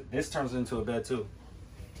turns into a bed too.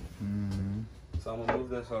 So I'm gonna move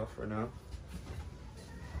this off for now.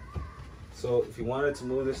 So if you wanted to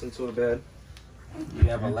move this into a bed, you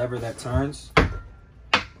have a lever that turns,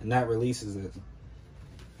 and that releases it.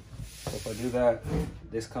 So if I do that,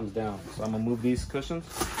 this comes down. So I'm gonna move these cushions.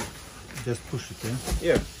 Just push it, yeah?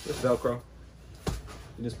 Yeah, just Velcro.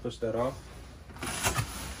 You just push that off.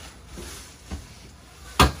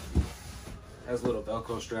 Has little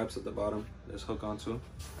Velcro straps at the bottom. There's hook onto.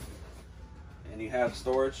 And you have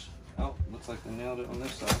storage. Oh, looks like they nailed it on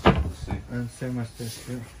this side. Let's see. And same as this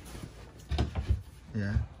here.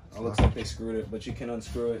 Yeah. Oh, looks like they screwed it, but you can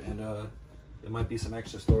unscrew it, and there might be some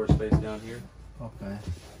extra storage space down here. Okay.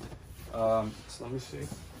 So let me see.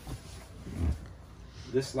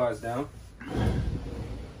 This slides down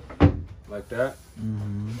like that.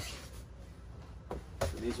 Mm-hmm.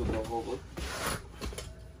 So these will go over.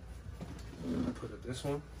 Put it this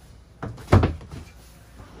one. Now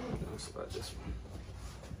slide this one.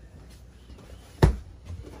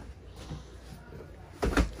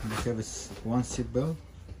 You have one seat belt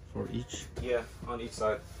for each? Yeah, on each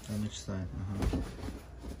side. On each side.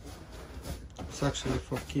 It's actually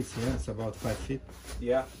for kids, yeah? It's about 5 feet.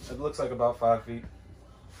 Yeah, it looks like about 5 feet.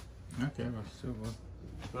 Okay, that's still good.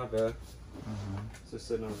 Not bad. It's just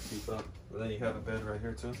sitting on the seat belt. And then you have a bed right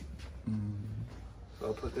here too. So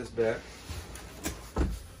I'll put this back.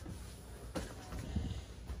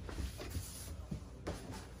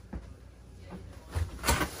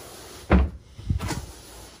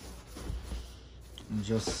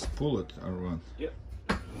 Just pull it or what? Yep.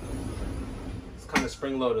 It's kind of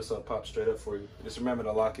spring loaded, so it pops straight up for you. Just remember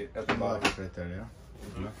to lock it at the bottom. Lock it right there, yeah?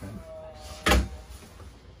 Okay.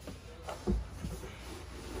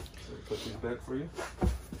 So put these back for you.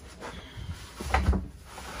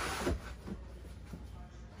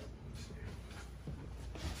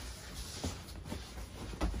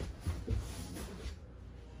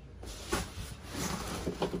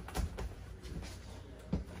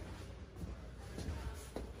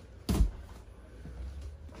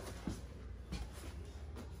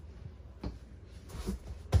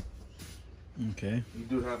 Okay. You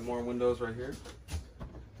do have more windows right here.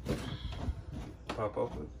 Pop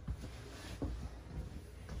open.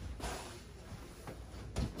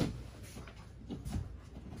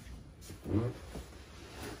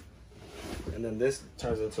 And then this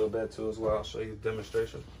turns into a bed too as well. I'll show you a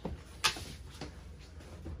demonstration.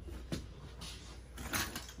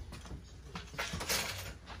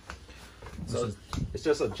 So it's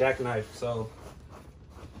just a jackknife. So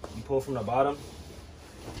you pull from the bottom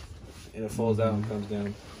and it folds out and comes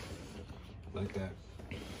down like that.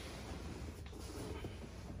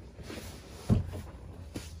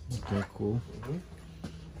 Okay, cool.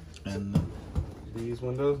 And These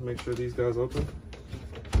windows, make sure these guys open.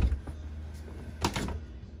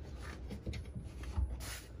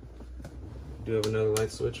 Do have another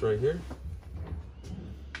light switch right here.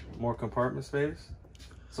 More compartment space.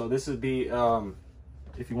 So this would be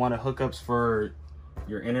if you want hookups for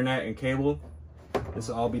your internet and cable. This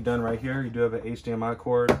will all be done right here. You do have an HDMI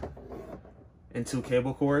cord and 2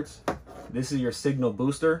 cable cords. This is your signal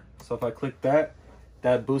booster. So if I click that,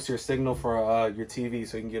 that boosts your signal for your TV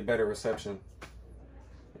so you can get better reception.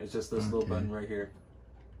 It's just this little button right here.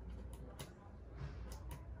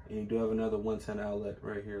 And you do have another 110 outlet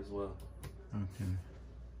right here as well. okay.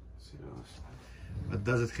 See those? But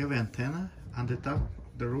does it have antenna on the top of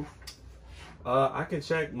the roof? I can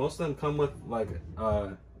check. Most of them come with like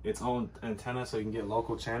its own antenna so you can get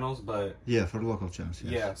local channels, but Yeah, for local channels,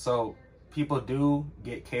 yes. yeah, so people do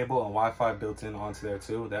get cable and Wi-Fi built in onto there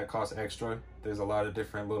too. That costs extra. There's a lot of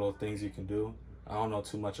different little things you can do. I don't know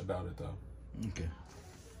too much about it though. Okay.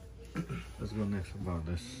 Let's go next about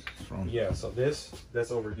this front. Yeah, so that's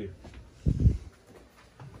over here.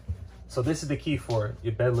 So this is the key for it,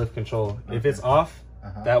 your bed lift control. If it's off,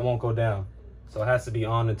 that won't go down. So it has to be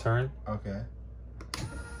on and turn. Okay.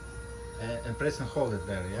 And press and hold it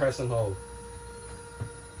there, yeah? Press and hold.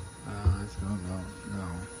 It's gonna go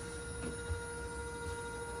now.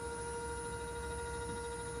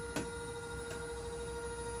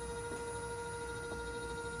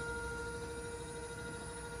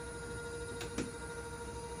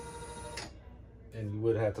 And you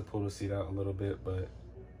would have to pull the seat out a little bit, but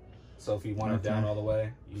so if you want it down all the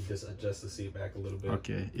way, you just adjust the seat back a little bit.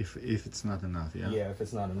 Okay, if it's not enough, yeah? Yeah, if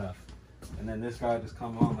it's not enough. And then this guy just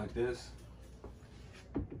comes on like this.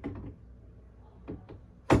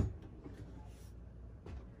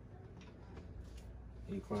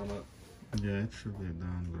 You climb up. Yeah, it should be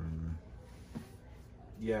down there.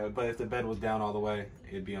 Yeah, but if the bed was down all the way,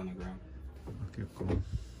 it'd be on the ground. Okay, cool.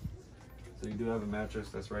 So you do have a mattress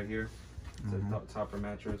that's right here. It's a topper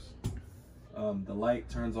mattress. The light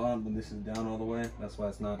turns on when this is down all the way. That's why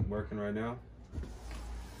it's not working right now.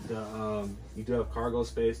 You do have cargo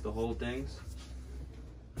space to hold things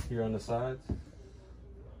here on the sides.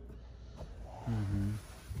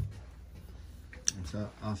 So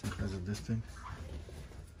also has a this thing.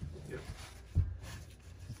 Yep.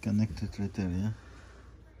 It's connected right there, yeah?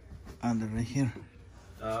 Under right here?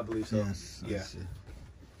 I believe so. Yes. Yeah.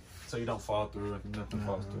 So you don't fall through if nothing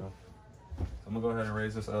falls through. So I'm gonna go ahead and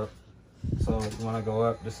raise this up. So if you wanna go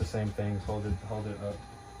up, just the same thing. Hold it up.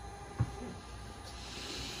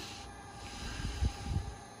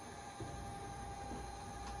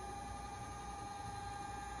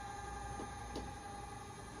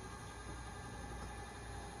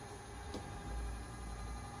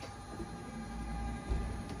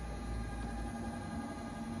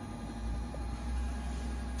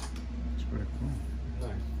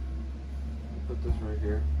 Put this right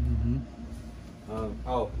here.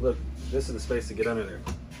 Oh, look, this is the space to get under there.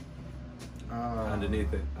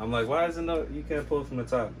 Underneath it. I'm like, why isn't you can't pull it from the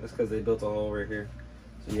top? That's because they built a hole right here.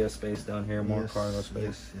 So you have space down here, more cargo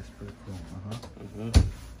space. Yes, pretty cool.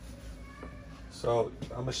 So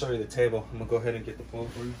I'm gonna show you the table. I'm gonna go ahead and get the pole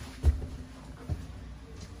for you.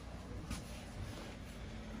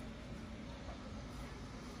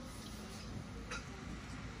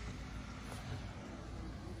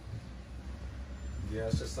 Yeah,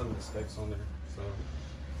 it's just some of the specs on there. So,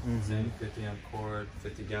 same 50 amp cord,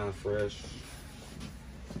 50 gallon fresh.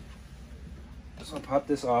 So I'll pop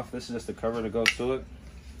this off. This is just the cover that goes to it.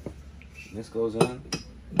 This goes in.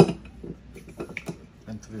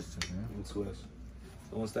 And twist it, yeah? And twist.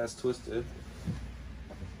 So once that's twisted,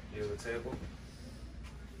 you have a table.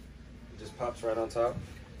 It just pops right on top.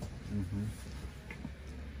 And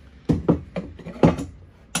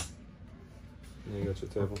you got your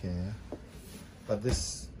table. Okay. But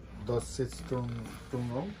this does sit too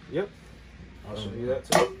low? Yep. I'll show you that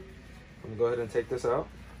too. I'm gonna go ahead and take this out.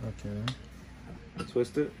 Okay.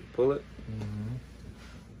 Twist it, pull it.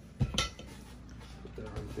 Put that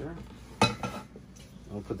right there.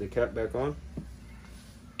 I'll put the cap back on.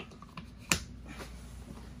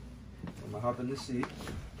 I'm gonna hop in the seat.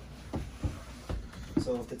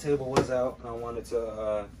 So if the table was out and I wanted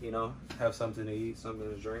to, you know, have something to eat, something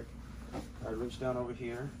to drink, I'd reach down over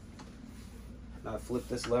here. Now flip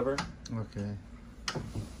this lever. Okay.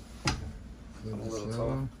 I'm a little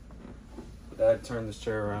tall. But I'd turn this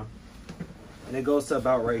chair around. And it goes to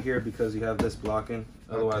about right here because you have this blocking.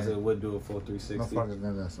 Otherwise it would do a full 360. No farther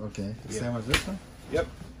than this. Okay. Yeah. Same as this one? Yep.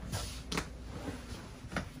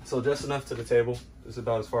 So just enough to the table. This is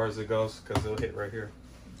about as far as it goes because it'll hit right here.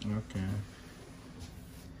 Okay.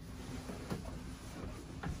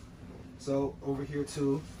 So over here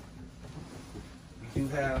too, you do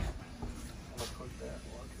have.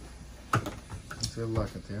 It's a lock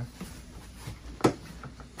it, yeah?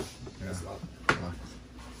 It's locked.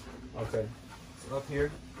 Okay. So up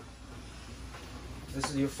here, this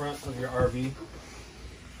is your front of your RV. I'm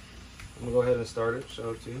gonna go ahead and start it, show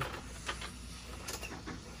it to you.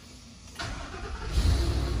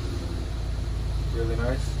 Really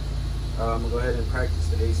nice. I'm gonna go ahead and practice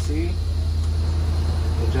the AC.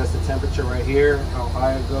 Adjust the temperature right here, how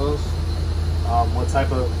high it goes, what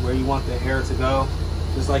type of, where you want the air to go,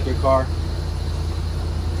 just like your car.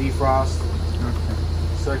 Defrost,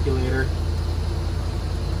 circulator,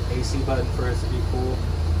 AC button for it to be cool.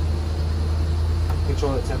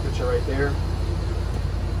 Control the temperature right there.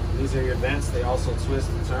 These are your vents. They also twist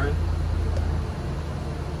and turn.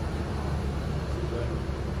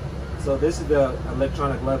 So this is the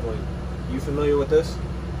electronic leveling. You familiar with this?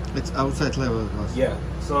 It's outside level. Yeah.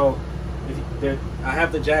 So if I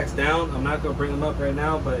have the jacks down. I'm not gonna bring them up right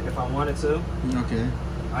now, but if I wanted to, okay.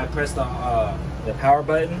 I press the power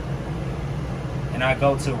button and I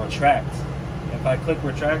go to retract. If I click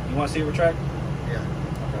retract, you want to see retract? Yeah.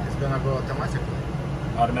 Okay. It's gonna go automatically.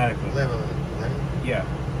 Automatically. Level. Yeah.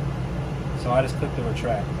 So I just click the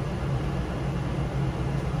retract.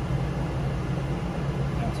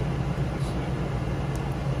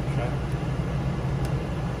 Retract.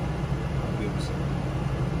 I'll give it a second.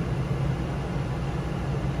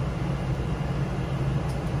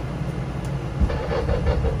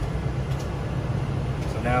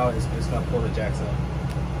 So now it's gonna pull the jacks up.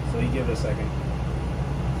 So you give it a second.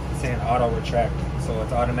 It's saying auto retract. So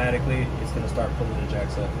it's automatically, it's gonna start pulling the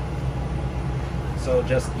jacks up. So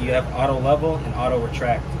just, you have auto level and auto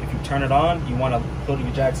retract. If you turn it on, you wanna pull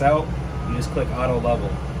your jacks out, you just click auto level.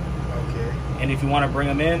 Okay. And if you wanna bring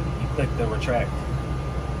them in, you click the retract.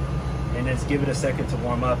 And just give it a second to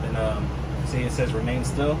warm up and see it says remain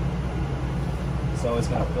still. So it's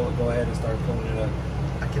gonna go ahead and start pulling it up.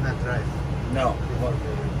 I cannot drive. No,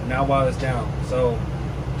 not while it's down. So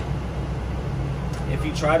if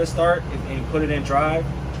you try to start and you put it in drive,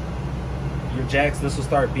 your jacks, this will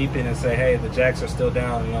start beeping and say, hey, the jacks are still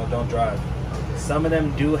down, you know, don't drive. Okay. Some of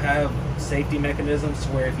them do have safety mechanisms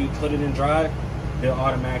where if you put it in drive, they'll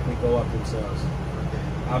automatically go up themselves.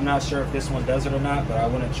 Okay. I'm not sure if this one does it or not, but I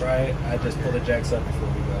wouldn't try it. I just pull the jacks up before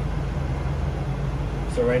we go.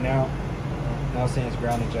 So right now it's saying it's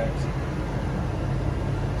grounded jacks.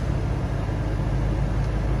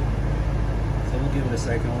 So we'll give it a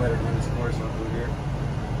second. We'll let it run its course on through here.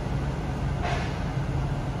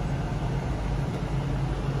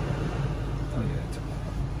 Oh yeah, it took a while.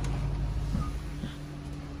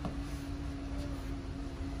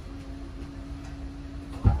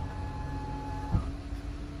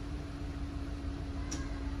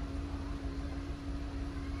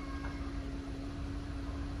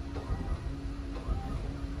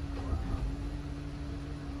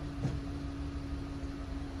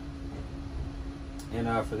 And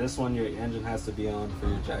for this one, your engine has to be on for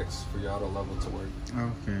your jacks, for your auto level to work.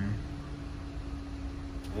 Okay. And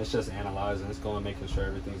it's just analyzing, it's going, making sure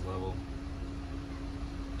everything's level.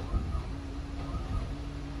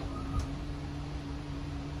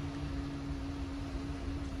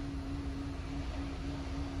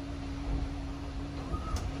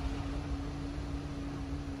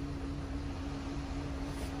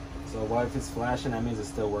 So while if it's flashing, that means it's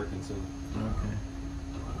still working too. Okay.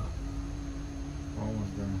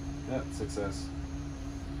 Almost done. Yep, success.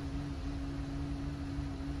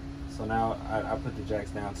 So now I put the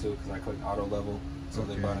jacks down too because I clicked auto level, so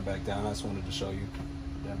they brought it back down. I just wanted to show you,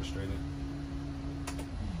 demonstrate it.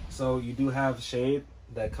 So you do have shade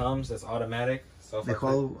that comes that's automatic. So if the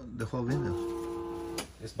whole window.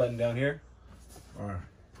 This button down here. Or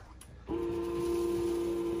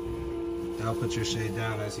I'll put your shade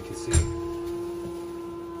down as you can see.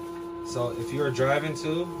 So if you are driving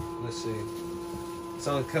too, let's see.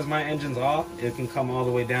 So because my engine's off, it can come all the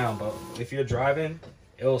way down. But if you're driving,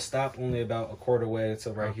 it will stop only about a quarter way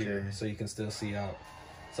to right here, so you can still see out.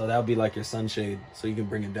 So that would be like your sunshade. So you can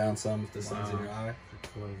bring it down some if the sun's in your eye.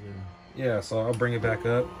 Yeah, so I'll bring it back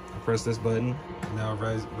up. I press this button. Now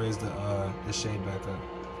raise the shade back up.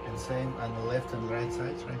 And same on the left and right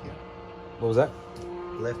sides right here. What was that?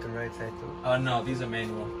 Left and right side too. No, these are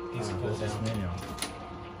manual. These are pull down. Manual.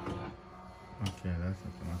 Okay, that's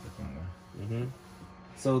automatic one.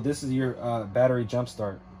 So this is your battery jump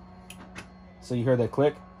start. So you heard that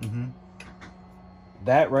click?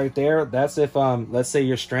 That right there, that's if let's say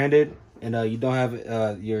you're stranded and you don't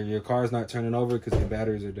have your car's not turning over because your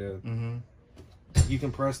batteries are dead. You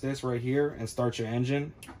can press this right here and start your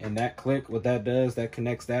engine, and that click, what that does, that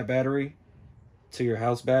connects that battery to your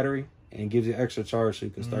house battery and gives you extra charge so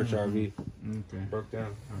you can start your RV. Okay. Broke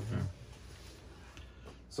down.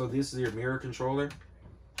 So this is your mirror controller.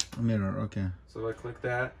 A mirror, okay. So if I click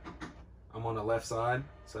that, I'm on the left side,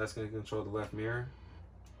 so that's going to control the left mirror.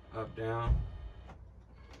 Up, down,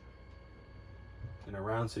 and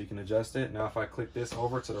around so you can adjust it. Now if I click this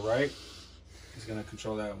over to the right, it's going to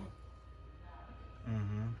control that one.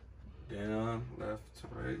 Down, left to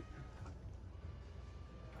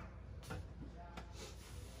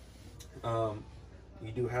right.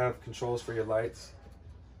 You do have controls for your lights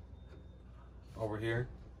over here.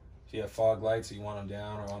 If you have fog lights, you want them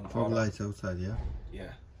down or on. Fog lights outside, yeah.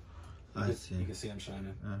 Yeah. I see. You can see them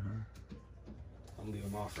shining. I'm leaving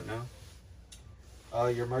them off for now.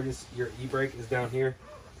 Your emergency, your e-brake is down here.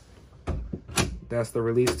 That's the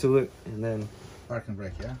release to it, and then parking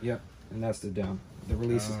brake, yeah. Yep, and that's the down. The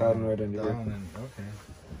release is hiding right under here. Okay.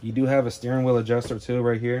 You do have a steering wheel adjuster too,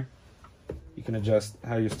 right here. You can adjust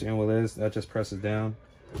how your steering wheel is. That just presses down.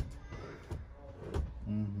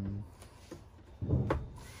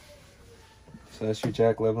 So that's your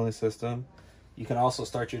jack leveling system. You can also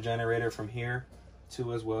start your generator from here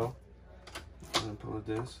too as well. I'm gonna pull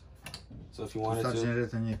this. So if you wanted start to.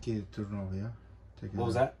 generator, you key turn off, yeah. What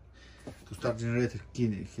was that? To start generator,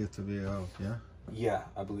 key has to be out, yeah. Yeah,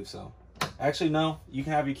 I believe so. Actually, no. You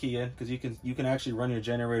can have your key in because you can actually run your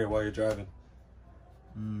generator while you're driving.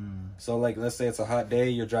 So like, let's say it's a hot day,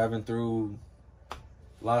 you're driving through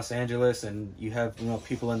Los Angeles and you have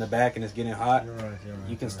people in the back and it's getting hot. You're right.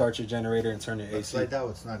 You can start your generator and turn your AC. Like that,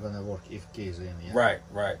 it's not gonna work if key is in. Yeah?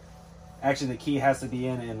 Right. Actually, the key has to be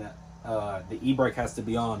in, and the e-brake has to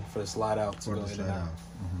be on for the slide out to go in and out.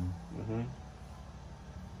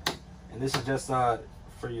 And this is just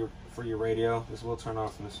for your radio. This will turn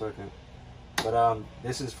off in a second. But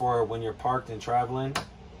this is for when you're parked and traveling.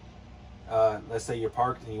 Let's say you're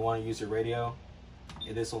parked and you want to use your radio.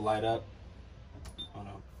 This will light up. Oh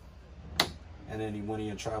no. And then when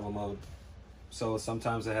you're in travel mode. So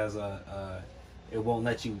sometimes it has it won't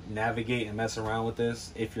let you navigate and mess around with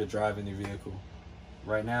this if you're driving your vehicle.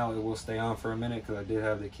 Right now it will stay on for a minute because I did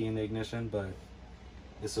have the key in the ignition, but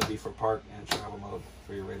this will be for park and travel mode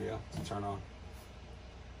for your radio to turn on.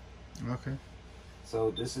 Okay.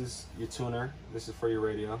 So this is your tuner. This is for your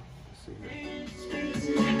radio. see here.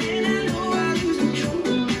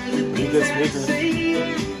 Pretty good speakers.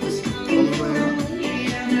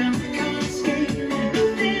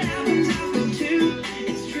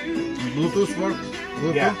 Bluetooth works?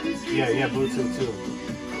 Bluetooth? Yeah, Bluetooth too.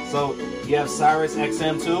 So you have Cyrus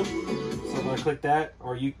XM too. So if I click that,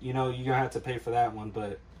 or you know you're gonna have to pay for that one,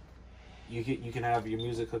 but you can have your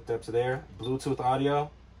music hooked up to there. Bluetooth audio.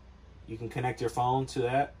 You can connect your phone to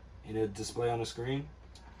that and it'll display on the screen.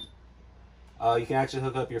 You can actually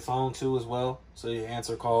hook up your phone too as well, so you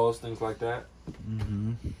answer calls, things like that.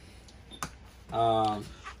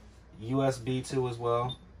 USB too as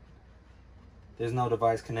well. There's no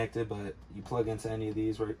device connected, but you plug into any of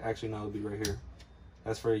these. Right, actually, no, it'll be right here.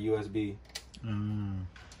 That's for a USB.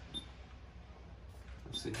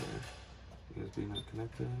 Let's see here. USB not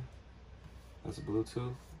connected. That's a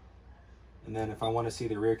Bluetooth. And then if I want to see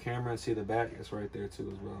the rear camera and see the back, it's right there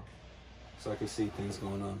too as well. So I can see things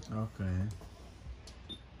going on. Okay.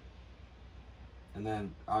 And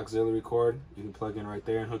then auxiliary cord, you can plug in right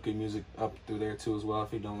there and hook your music up through there too as well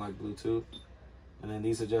if you don't like Bluetooth. And then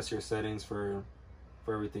these are just your settings for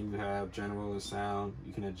everything you have, general or sound.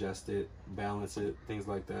 You can adjust it, balance it, things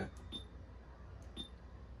like that.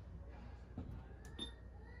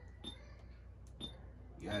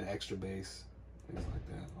 You add extra bass, things like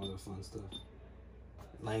that, all the fun stuff.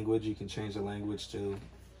 Language, you can change the language to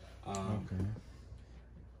Okay.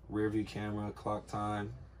 rear view camera, clock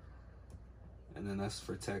time. And then that's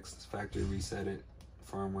for text, factory reset it,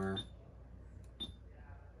 firmware.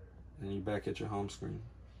 And then you're back at your home screen.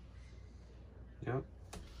 Yep.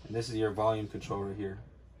 And this is your volume controller here.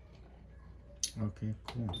 Okay,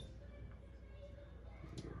 cool.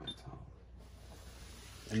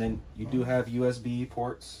 And then you do have USB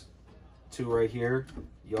ports, 2 right here.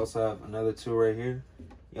 You also have another 2 right here.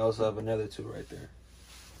 You also have another 2 right there.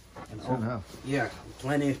 And yeah,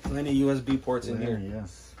 plenty USB ports in here.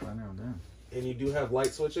 Yes, plenty of them. And you do have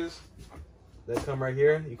light switches that come right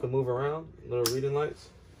here. You can move around, little reading lights.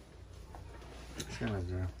 Same as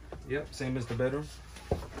there. Yep, same as the bedroom.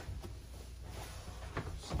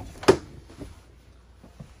 So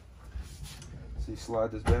you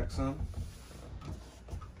slide this back some.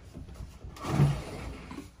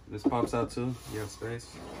 This pops out too. You have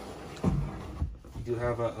space. You do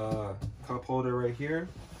have a cup holder right here.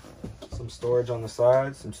 Some storage on the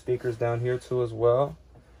side. Some speakers down here too as well.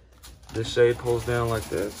 This shade pulls down like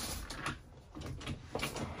this. Okay.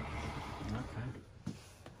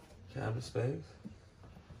 Cabinet space.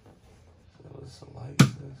 So what's the light?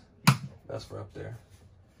 Is this? That's for up there.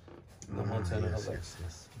 The antenna.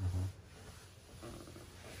 Yes.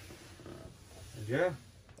 Yeah.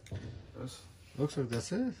 That's, Looks like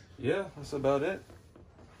that's it. yeah, that's about it.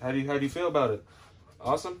 How do you feel about it?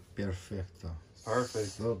 Awesome? Perfecto. Perfect.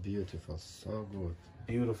 So beautiful. So good.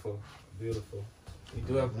 Beautiful. Beautiful. You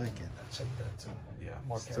do have I like it. check that too. Yeah,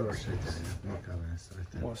 more Storage cabinets. right there. More cabinets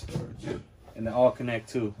right there. More storage. And they all connect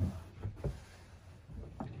too.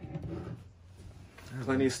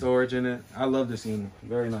 Plenty of storage in it. I love this unit.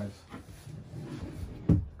 Very nice.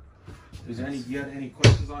 Is there you had any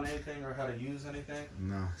questions on anything or how to use anything?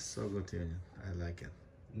 No, so good unit. I like it.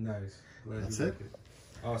 Nice. Glad That's you it? like it.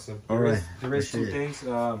 Awesome. All right. There is 2 Appreciate it. things.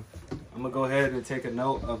 I'm gonna go ahead and take a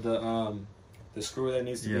note of the screw that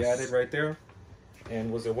needs to be added right there.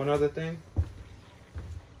 And was there one other thing?